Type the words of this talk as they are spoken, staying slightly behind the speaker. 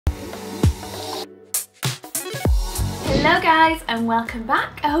Hello guys and welcome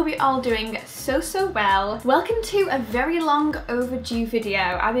back. I hope you're all doing so well. Welcome to a very long overdue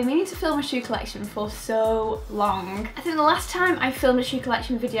video. I've been meaning to film a shoe collection for so long. I think the last time I filmed a shoe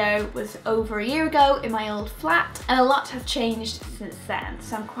collection video was over a year ago in my old flat, and a lot has changed since then,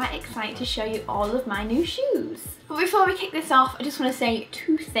 so I'm quite excited to show you all of my new shoes. But before we kick this off, I just want to say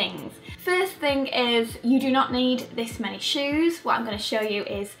two things. First thing is, you do not need this many shoes. What I'm going to show you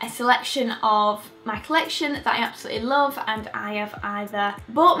is a selection of my collection that I absolutely love and I have either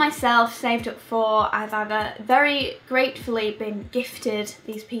bought myself, saved up for, I've either very gratefully been gifted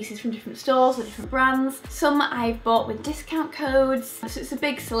these pieces from different stores or different brands. Some I've bought with discount codes, so it's a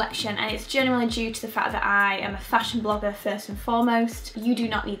big selection, and it's generally due to the fact that I am a fashion blogger first and foremost. You do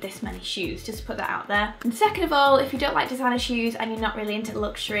not need this many shoes, just to put that out there. And second of all, if you don't like designer shoes and you're not really into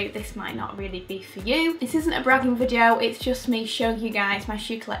luxury, this might not really be for you. This isn't a bragging video, it's just me showing you guys my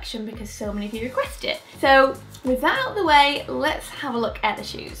shoe collection because so many of you requested it. So with that out of the way, let's have a look at the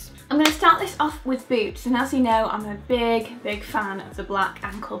shoes. I'm going to start this off with boots, and as you know, I'm a big fan of the black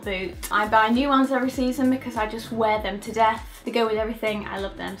ankle boot. I buy new ones every season because I just wear them to death. They go with everything, I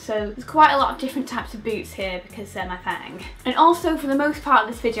love them. So there's quite a lot of different types of boots here because they're my thing. And also, for the most part of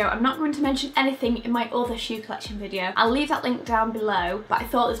this video, I'm not going to mention anything in my other shoe collection video. I'll leave that link down below, but I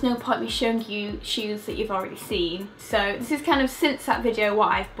thought there's no point me showing you shoes that you've already seen. So this is kind of since that video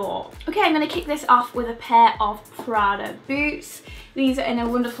what I've bought. Okay, I'm going to kick this off with a pair of Prada boots. These are in a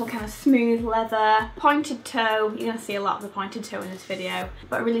wonderful kind of smooth leather, pointed toe. You're going to see a lot of the pointed toe in this video,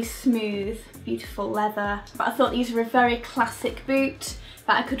 but a really smooth, beautiful leather. But I thought these were a very classic boot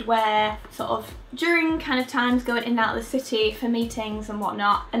that I could wear sort of during kind of times going in and out of the city for meetings and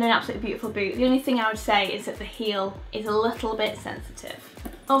whatnot, and an absolutely beautiful boot. The only thing I would say is that the heel is a little bit sensitive.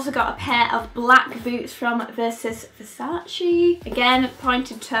 Also got a pair of black boots from Versace. Again,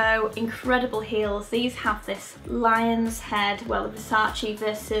 pointed toe, incredible heels. These have this lion's head, well, the Versace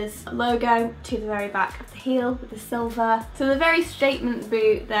Versus logo to the very back of the heel with the silver. So the very statement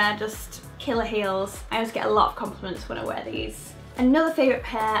boot, they're just killer heels. I always get a lot of compliments when I wear these. Another favourite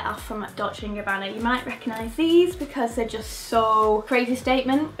pair are from Dolce & Gabbana. You might recognise these because they're just so crazy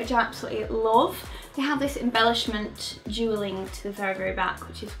statement, which I absolutely love. They have this embellishment jewelling to the very back,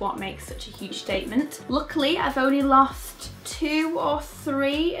 which is what makes such a huge statement. Luckily, I've only lost 2 or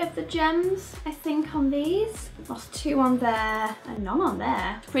 3 of the gems, I think, on these. Lost 2 on there and none on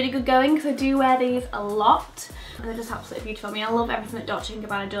there. Pretty good going because I do wear these a lot. And they're just absolutely beautiful. I mean, I love everything that Dolce &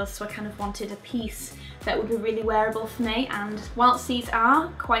 Gabbana does, so I kind of wanted a piece that would be really wearable for me, and whilst these are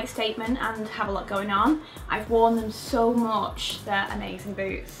quite statement and have a lot going on, I've worn them so much. They're amazing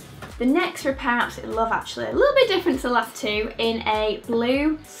boots. The next pair I absolutely love, actually, a little bit different to the last two, in a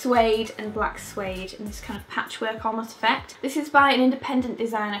blue suede and black suede in this kind of patchwork almost effect. This is by an independent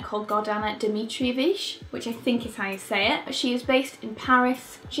designer called Gordana Dmitrievich, which I think is how you say it. She is based in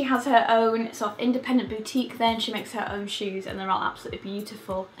Paris. She has her own sort of independent boutique there, and she makes her own shoes, and they're all absolutely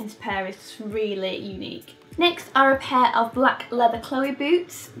beautiful. And this pair is really unique. Next are a pair of black leather Chloe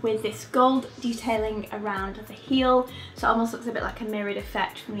boots with this gold detailing around the heel, so it almost looks a bit like a mirrored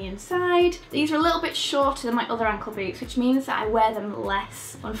effect from the inside. These are a little bit shorter than my other ankle boots, which means that I wear them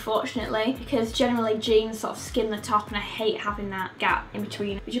less, unfortunately, because generally jeans sort of skim the top and I hate having that gap in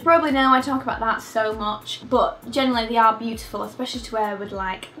between. But you probably know I talk about that so much, but generally they are beautiful, especially to wear with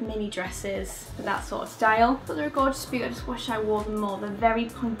like mini dresses, that sort of style. But they're a gorgeous boot, I just wish I wore them more. They're very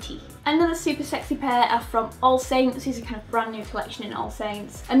pointy. Another super sexy pair are from All Saints. These are kind of brand new collection in All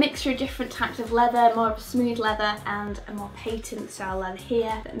Saints. A mixture of different types of leather, more of a smooth leather and a more patent style leather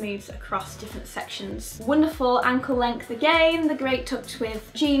here that moves across different sections. Wonderful ankle length again, they're great tucked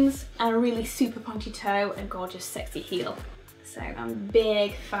with jeans and a really super pointy toe and gorgeous sexy heel. So I'm a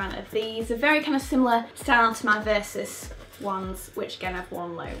big fan of these. They're very kind of similar style to my Versus ones, which again I've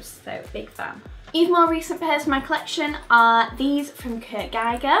worn loads, so big fan. Even more recent pairs from my collection are these from Kurt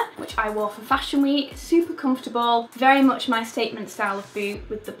Geiger, which I wore for Fashion Week. Super comfortable, very much my statement style of boot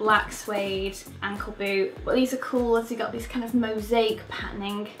with the black suede ankle boot. But these are cool as they got this kind of mosaic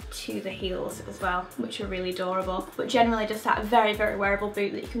patterning to the heels as well, which are really adorable. But generally just that very wearable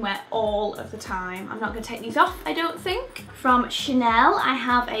boot that you can wear all of the time. I'm not going to take these off, I don't think. From Chanel, I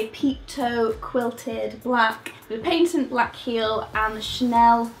have a peep toe quilted black with a patent black heel and the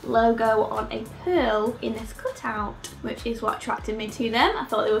Chanel logo on a pearl in this cutout, which is what attracted me to them. I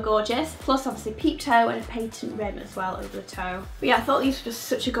thought they were gorgeous. Plus obviously peep toe and a patent rim as well over the toe. But yeah, I thought these were just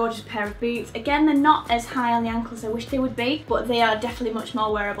such a gorgeous pair of boots. Again, they're not as high on the ankles as I wish they would be, but they are definitely much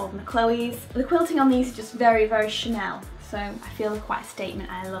more wearable than the Chloe's. The quilting on these is just very Chanel, so I feel they're quite a statement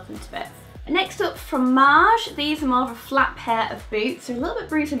and I love them to bits. Next up from Marge, these are more of a flat pair of boots. They're a little bit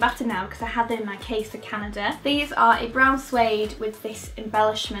bruised and battered now because I had them in my case for Canada. These are a brown suede with this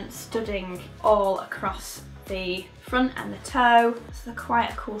embellishment studding all across the front and the toe. So they're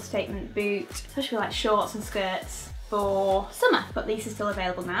quite a cool statement boot, especially with like shorts and skirts for summer, but these are still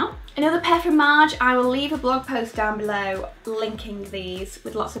available now. Another pair from Marge, I will leave a blog post down below linking these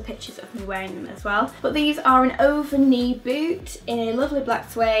with lots of pictures of me wearing them as well. But these are an over knee boot in a lovely black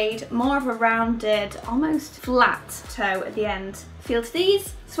suede, more of a rounded, almost flat toe at the end feel to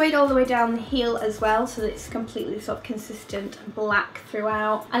these. Suede all the way down the heel as well, so that it's completely sort of consistent and black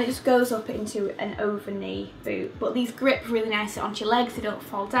throughout, and it just goes up into an over knee boot. But these grip really nicely onto your legs, they don't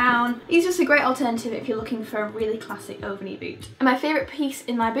fall down. These are just a great alternative if you're looking for a really classic over knee boot. And my favourite piece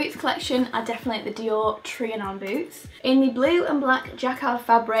in my boots collection are definitely the Dior Trianon boots. In the blue and black jacquard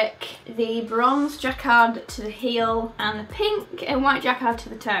fabric, the bronze jacquard to the heel, and the pink and white jacquard to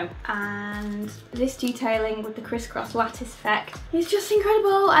the toe. And this detailing with the crisscross lattice effect is just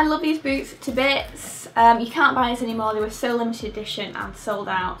incredible. I love these boots to bits. You can't buy these anymore. They were so limited edition and sold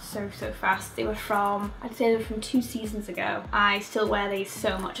out so fast. They were from, I'd say they were from 2 seasons ago. I still wear these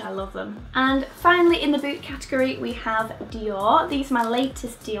so much, I love them. And finally in the boot category we have Dior. These are my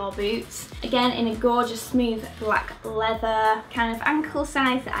latest Dior boots. Again in a gorgeous smooth black leather, kind of ankle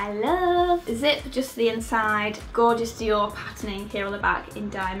size that I love. Zip just the inside, gorgeous Dior patterning here on the back in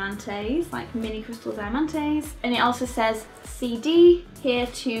diamantes, like mini crystal diamantes. And it also says CD here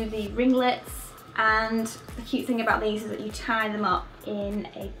to the ringlets, and the cute thing about these is that you tie them up in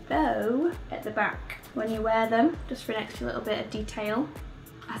a bow at the back when you wear them, just for an extra little bit of detail.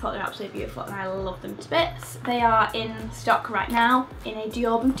 I thought they were absolutely beautiful and I love them to bits. They are in stock right now in a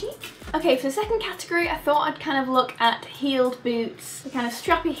Dior boutique. Okay, for the second category, I thought I'd kind of look at heeled boots, the kind of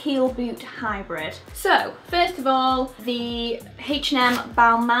strappy heel boot hybrid. So, first of all, the H&M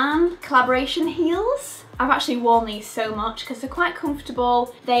Balmain collaboration heels. I've actually worn these so much because they're quite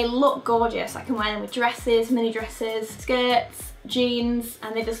comfortable. They look gorgeous. I can wear them with dresses, mini dresses, skirts, jeans,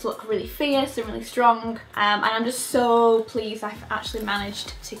 and they just look really fierce and really strong. And I'm just so pleased I've actually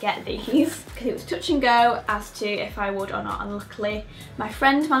managed to get these because it was touch and go as to if I would or not, and luckily my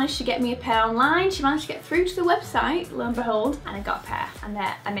friend managed to get me a pair online. She managed to get through to the website, lo and behold, and I got a pair, and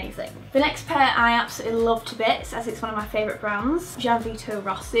they're amazing. The next pair I absolutely love to bits, as it's one of my favourite brands, Gianvito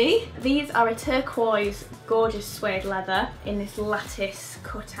Rossi. These are a turquoise gorgeous suede leather in this lattice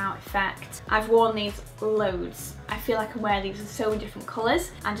cutout effect. I've worn these loads. I feel I can wear these in so many different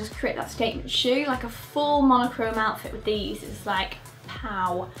colours and just create that statement shoe. Like a full monochrome outfit with these is like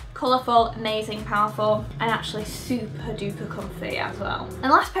pow. Colourful, amazing, powerful, and actually super duper comfy as well. And the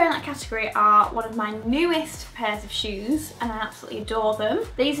last pair in that category are one of my newest pairs of shoes, and I absolutely adore them.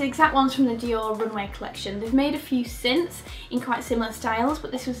 These are the exact ones from the Dior runway collection. They've made a few since in quite similar styles,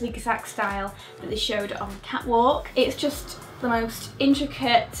 but this was the exact style that they showed on the catwalk. It's just the most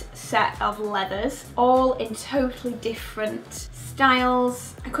intricate set of leathers, all in totally different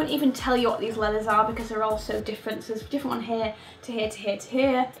styles. I couldn't even tell you what these leathers are because they're all so different. So there's a different one here to here to here to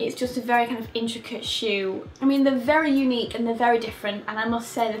here. It's just a very kind of intricate shoe. I mean, they're very unique and they're very different, and I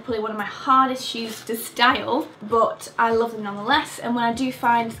must say they're probably one of my hardest shoes to style, but I love them nonetheless. And when I do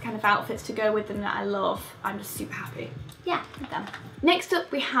find kind of outfits to go with them that I love, I'm just super happy. Yeah, with them. Next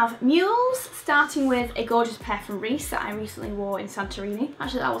up we have MULES, starting with a gorgeous pair from Reese that I recently wore in Santorini.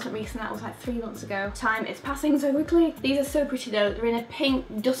 Actually that wasn't recent, that was like 3 months ago. Time is passing so quickly. These are so pretty though. They're in a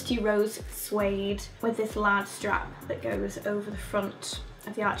pink dusty rose suede with this large strap that goes over the front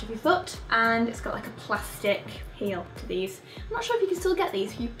of the arch of your foot, and it's got like a plastic heel to these. I'm not sure if you can still get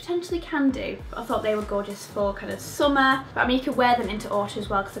these, you potentially can do, but I thought they were gorgeous for kind of summer. But I mean, you could wear them into autumn as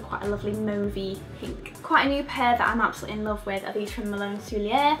well because they're quite a lovely mauvey pink. Quite a new pair that I'm absolutely in love with are these from Malone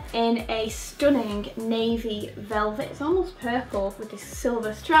Soulier in a stunning navy velvet. It's almost purple with these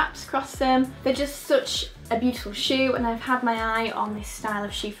silver straps across them. They're just such a beautiful shoe, and I've had my eye on this style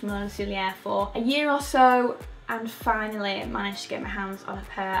of shoe from Malone Soulier for a year or so, and finally managed to get my hands on a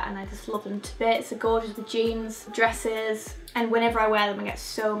pair, and I just love them to bits. They're gorgeous with jeans, dresses, and whenever I wear them I get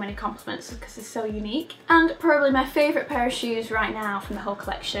so many compliments because they're so unique. And probably my favourite pair of shoes right now from the whole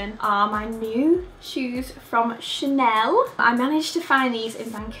collection are my new shoes from Chanel. I managed to find these in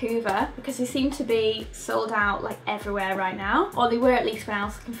Vancouver because they seem to be sold out like everywhere right now, or they were at least when I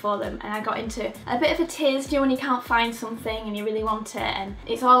was looking for them, and I got into a bit of a tiz, you know, when you can't find something and you really want it and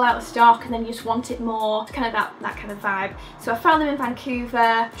it's all out of stock and then you just want it more. It's kind of that that kind of vibe. So I found them in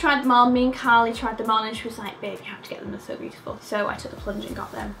Vancouver, tried them on. Me and Carly tried them on and she was like, babe, you have to get them, they're so beautiful. So I took the plunge and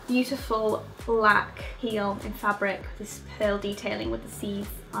got them. Beautiful black heel in fabric with this pearl detailing with the C's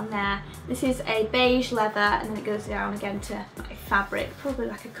on there. This is a beige leather and then it goes down again to like fabric, probably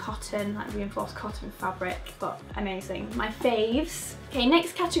like a cotton, like reinforced cotton fabric, but amazing. My faves. Okay,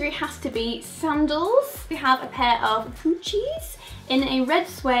 next category has to be sandals. We have a pair of Gucci's in a red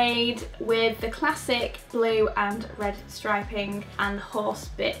suede with the classic blue and red striping and horse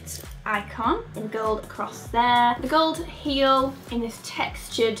bit icon in gold across there. The gold heel in this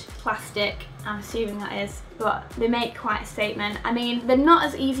textured plastic, I'm assuming that is, but they make quite a statement. I mean, they're not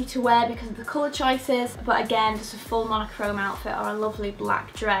as easy to wear because of the colour choices, but again, just a full monochrome outfit or a lovely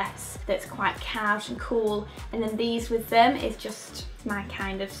black dress that's quite cash and cool, and then these with them is just my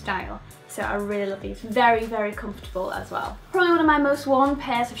kind of style. So I really love these, very, very comfortable as well. Probably one of my most worn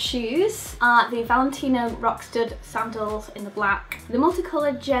pairs of shoes are the Valentino Rock Stud sandals in the black. The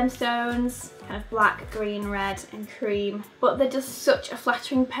multicoloured gemstones, kind of black, green, red and cream, but they're just such a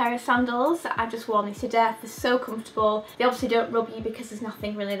flattering pair of sandals that I've just worn these to death. They're so comfortable. They obviously don't rub you because there's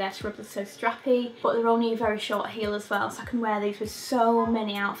nothing really there to rub, they're so strappy, but they're only a very short heel as well, so I can wear these with so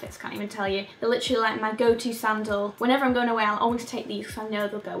many outfits, can't even tell you. They're literally like my go-to sandal. Whenever I'm going away, I'll always take these because I know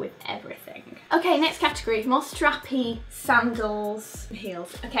they'll go with everything. Okay, next category, more strappy sandals and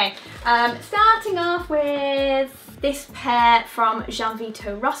heels. Okay, starting off with this pair from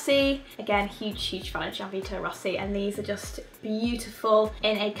Gianvito Rossi. Again, huge fan of Gianvito Rossi, and these are just beautiful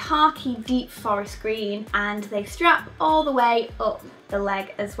in a khaki deep forest green, and they strap all the way up the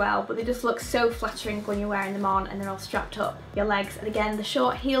leg as well, but they just look so flattering when you're wearing them on and they're all strapped up your legs, and again the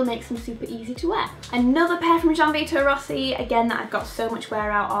short heel makes them super easy to wear. Another pair from Gianvito Rossi, again that I've got so much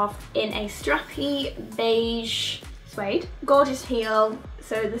wear out of, in a strappy beige suede. Gorgeous heel,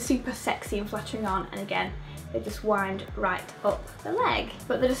 so they're super sexy and flattering on, and again they just wind right up the leg.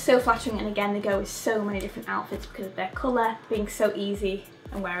 But they're just so flattering, and again they go with so many different outfits because of their colour being so easy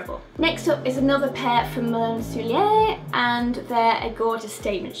and wearable. Next up is another pair from MULES, and they're a gorgeous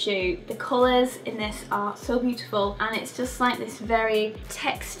statement shoe. The colours in this are so beautiful, and it's just like this very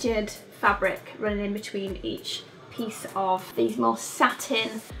textured fabric running in between each piece of these more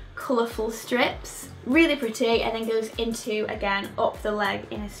satin colourful strips. Really pretty, and then goes into, again, up the leg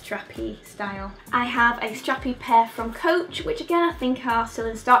in a strappy style. I have a strappy pair from Coach, which again I think are still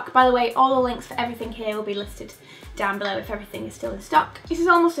in stock. By the way, all the links for everything here will be listed down below if everything is still in stock. This is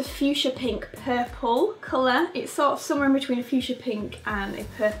almost a fuchsia pink purple colour. It's sort of somewhere in between a fuchsia pink and a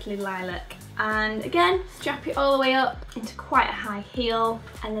purpley lilac. And again, strap it all the way up into quite a high heel,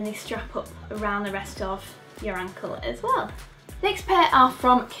 and then they strap up around the rest of your ankle as well. Next pair are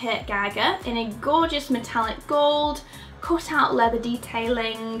from Kurt Geiger in a gorgeous metallic gold, cut out leather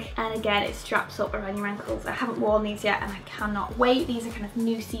detailing, and again it straps up around your ankles. I haven't worn these yet and I cannot wait. These are kind of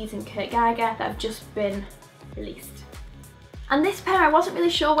new season Kurt Geiger that have just been released. And this pair, I wasn't really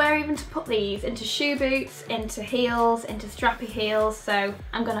sure where even to put these, into shoe boots, into heels, into strappy heels, so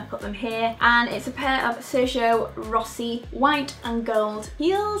I'm gonna put them here. And it's a pair of Gianvito Rossi white and gold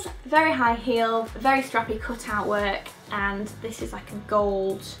heels, very high heel, very strappy cutout work, and this is like a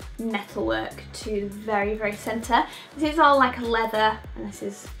gold metalwork to the very, very centre. This is all like a leather, and this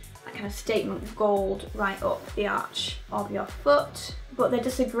is a kind of statement gold right up the arch of your foot. But they're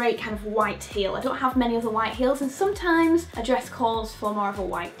just a great kind of white heel. I don't have many other white heels, and sometimes a dress calls for more of a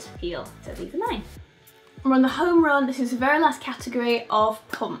white heel, so these are mine. We're on the home run. This is the very last category of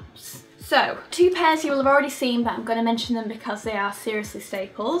pumps. So, two pairs you will have already seen, but I'm going to mention them because they are seriously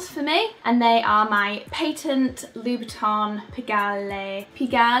staples for me. And they are my patent Louboutin Pigalle.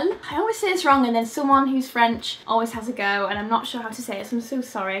 I always say this wrong, and then someone who's French always has a go, and I'm not sure how to say it, so I'm so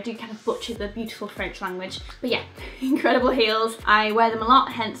sorry. I do kind of butcher the beautiful French language. But yeah, incredible heels. I wear them a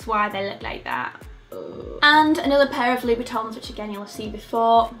lot, hence why they look like that. And another pair of Louboutins, which again you'll have seen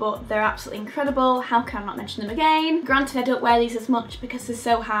before, but they're absolutely incredible. How can I not mention them again? Granted, I don't wear these as much because they're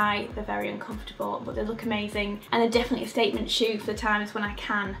so high, they're very uncomfortable, but they look amazing, and they're definitely a statement shoe for the times when I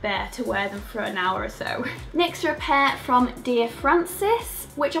can bear to wear them for an hour or so. Next are a pair from Dear Francis,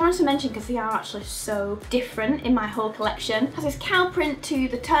 which I wanted to mention because they are actually so different in my whole collection. It has this cow print to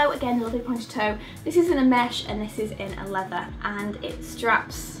the toe, again a lovely pointed toe. This is in a mesh and this is in a leather, and it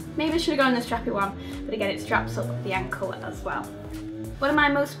straps, maybe I should have gone in the strappy one, but again it straps up the ankle as well. One of my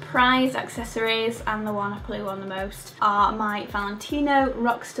most prized accessories, and the one I probably worn the most, are my Valentino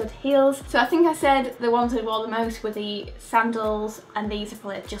rock stud heels. So I think I said the ones I wore the most were the sandals, and these are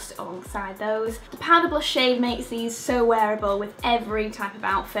probably just alongside those. The powder blush shade makes these so wearable with every type of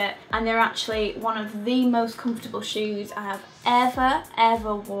outfit, and they're actually one of the most comfortable shoes I have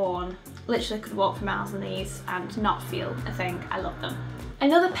ever worn. Literally could walk for miles in these and not feel a thing. I love them.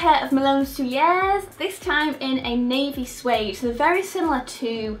 Another pair of Malone Souliers, this time in a navy suede. So they're very similar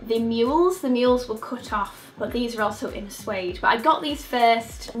to the Mules. The Mules were cut off, but these are also in a suede. But I got these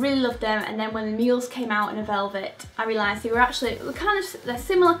first, really loved them, and then when the Mules came out in a velvet, I realised they were actually they're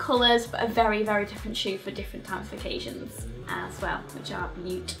similar colours, but a very, very different shoe for different types of occasions as well, which are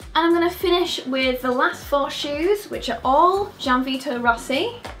beaut. And I'm going to finish with the last 4 shoes, which are all Gianvito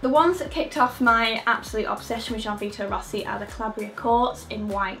Rossi. The ones that kicked off my absolute obsession with Gianvito Rossi are the Calabria Courts in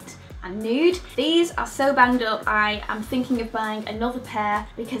white and nude. These are so banged up, I am thinking of buying another pair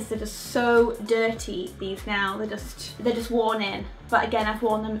because they're just so dirty, these now. They're just worn in. But again, I've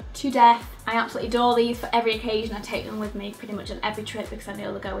worn them to death. I absolutely adore these for every occasion. I take them with me pretty much on every trip because I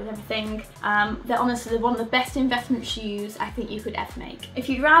know they'll go with everything. They're honestly one of the best investment shoes I think you could ever make. If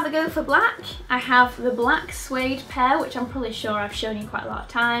you'd rather go for black, I have the black suede pair, which I'm probably sure I've shown you quite a lot of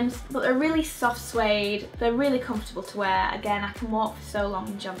times. But they're really soft suede. They're really comfortable to wear. Again, I can walk for so long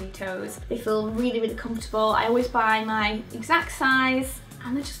in Gianvitos. They feel really, really comfortable. I always buy my exact size,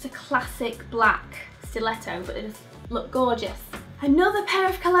 and they're just a classic black stiletto, but they just look gorgeous. Another pair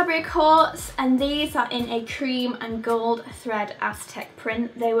of Calabria Courts, and these are in a cream and gold thread Aztec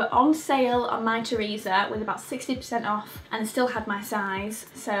print. They were on sale on My Teresa with about 60% off, and still had my size,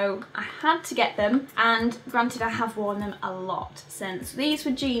 so I had to get them. And granted, I have worn them a lot since. These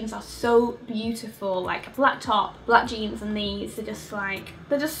with jeans are so beautiful, like a black top, black jeans, and these are just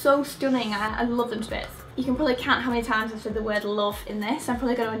they're just so stunning. I love them to bits. You can probably count how many times I've said the word love in this. I'm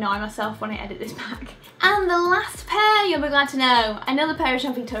probably going to annoy myself when I edit this back. And the last pair, you'll be glad to know, another pair of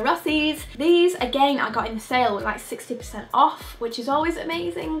Gianvito Rossis. These, again, I got in the sale with like 60% off, which is always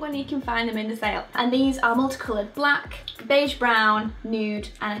amazing when you can find them in the sale. And these are multicoloured black, beige brown, nude,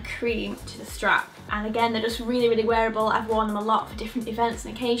 and a cream to the strap. And again, they're just really, really wearable. I've worn them a lot for different events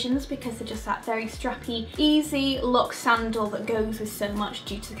and occasions because they're just that very strappy, easy look sandal that goes with so much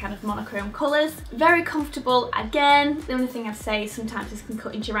due to the kind of monochrome colours. Very comfortable. Again, the only thing I'd say is sometimes this can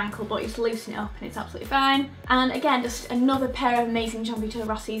cut into your ankle, but you just loosen it up and it's absolutely fine. And again, just another pair of amazing Gianvito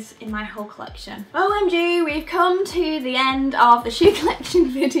Rossis in my whole collection. OMG, we've come to the end of the shoe collection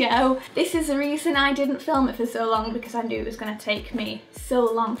video. This is the reason I didn't film it for so long, because I knew it was going to take me so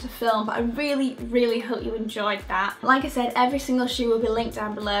long to film, but I really hope you enjoyed that. Like I said, every single shoe will be linked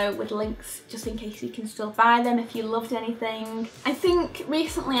down below with links just in case you can still buy them if you loved anything. I think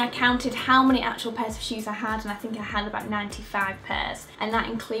recently I counted how many actual pairs of shoes I had, and I think I had about 95 pairs, and that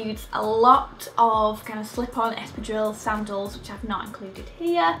includes a lot of kind of slip-on espadrille sandals, which I've not included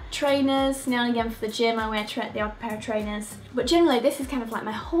here, trainers. Now and again for the gym I wear the odd pair of trainers, but generally this is kind of like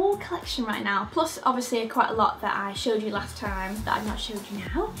my whole collection right now, plus obviously quite a lot that I showed you last time that I've not showed you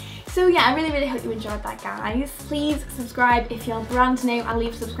now. So yeah, I really hope you enjoyed that, guys. Please subscribe if you're brand new. I'll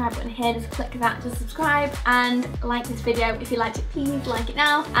leave a subscribe button here, just click that to subscribe, and like this video. If you liked it, please like it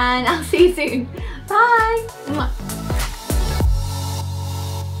now, and I'll see you soon. Bye! Mwah.